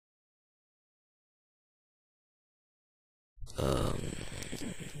Um,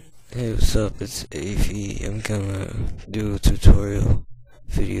 hey, what's up? It's AV. I'm gonna do a tutorial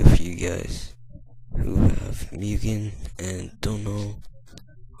video for you guys who have M.U.G.E.N and don't know,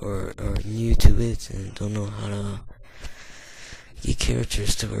 or are new to it and don't know how to get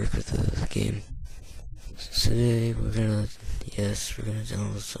characters to work with the game. So today we're gonna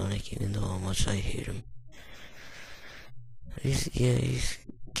download Sonic, even though how much I hate him. He's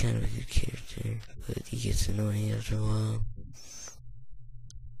kind of a good character, but he gets annoying after a while.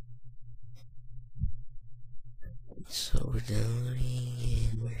 So we're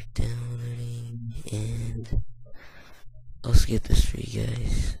downloading, and I'll skip this for you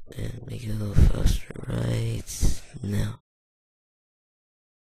guys and make it a little faster right now.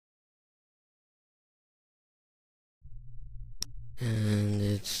 And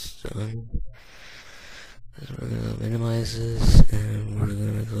it's done. We're gonna minimize this, and we're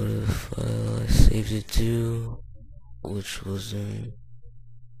gonna go to the file I saved it to, which was in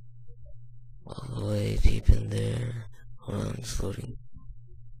all the way deep in there. Hold on, it's loading.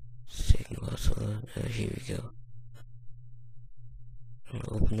 It's taking a while to load. Here we go. I'm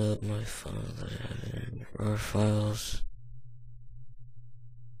gonna open up my file that I have in raw files.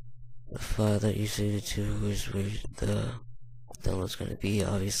 The file that you saved it to is where the download's gonna be,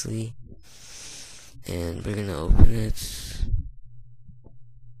 obviously. And we're gonna open it.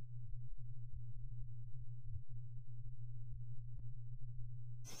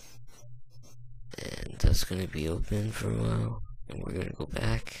 And that's gonna be open for a while. And we're gonna go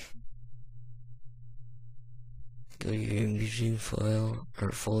back. Go to your M.U.G.E.N file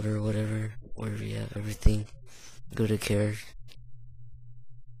or folder, whatever, wherever you have everything. Go to character,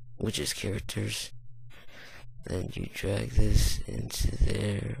 which is characters. Then you drag this into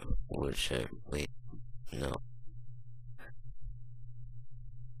there, no.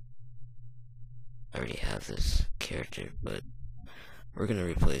 I already have this character, but we're gonna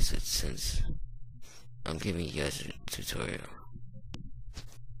replace it since I'm giving you guys a tutorial.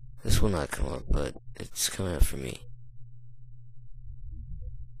 This will not come up, but it's coming up for me.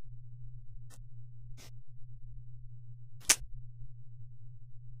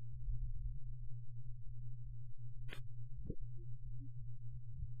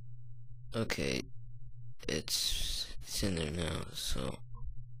 Okay, it's in there now, so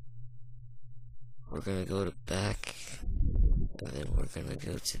we're gonna go to back, and then we're gonna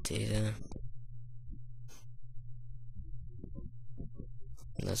go to data,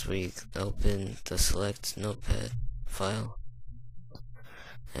 and that's where you open the select notepad file,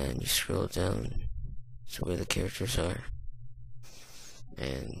 and you scroll down to where the characters are.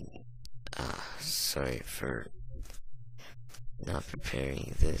 And sorry for not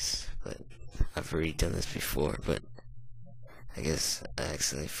preparing this, but I've already done this before, but I guess I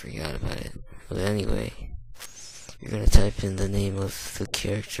accidentally forgot about it. But anyway, you're gonna type in the name of the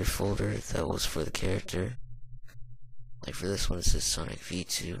character folder that was for the character. Like for this one it says Sonic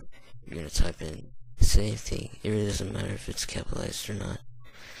V2. You're gonna type in the same thing. It really doesn't matter if it's capitalized or not.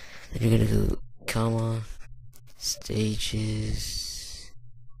 Then you're gonna go comma, stages,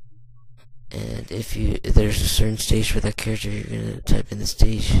 and if there's a certain stage for that character, you're gonna type in the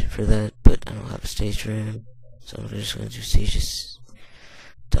stage for that, but I don't have a stage for him, so I'm just gonna do stages.def.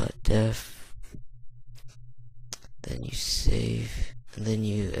 Then you save, and then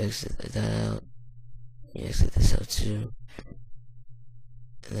you exit that out. You exit this out too,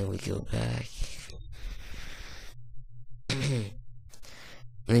 and then we go back. And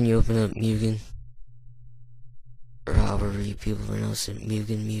then you open up M.U.G.E.N, or however people pronounce it,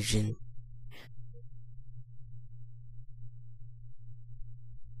 M.U.G.E.N.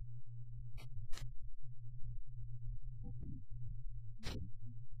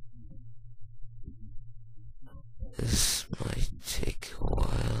 This might take a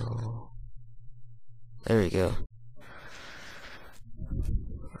while. There we go.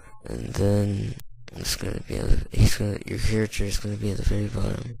 And then it's gonna be your character is gonna be at the very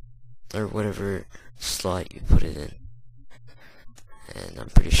bottom, or whatever slot you put it in. And I'm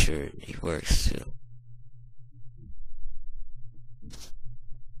pretty sure it works too.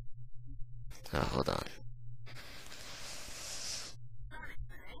 Hold on.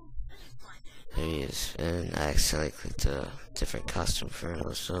 There he is, and I accidentally clicked a different costume for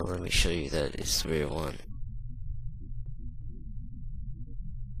him, so let me show you that it's 301.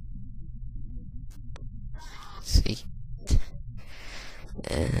 See?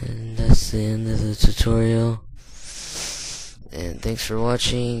 And that's the end of the tutorial. And thanks for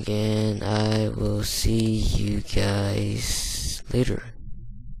watching, and I will see you guys later.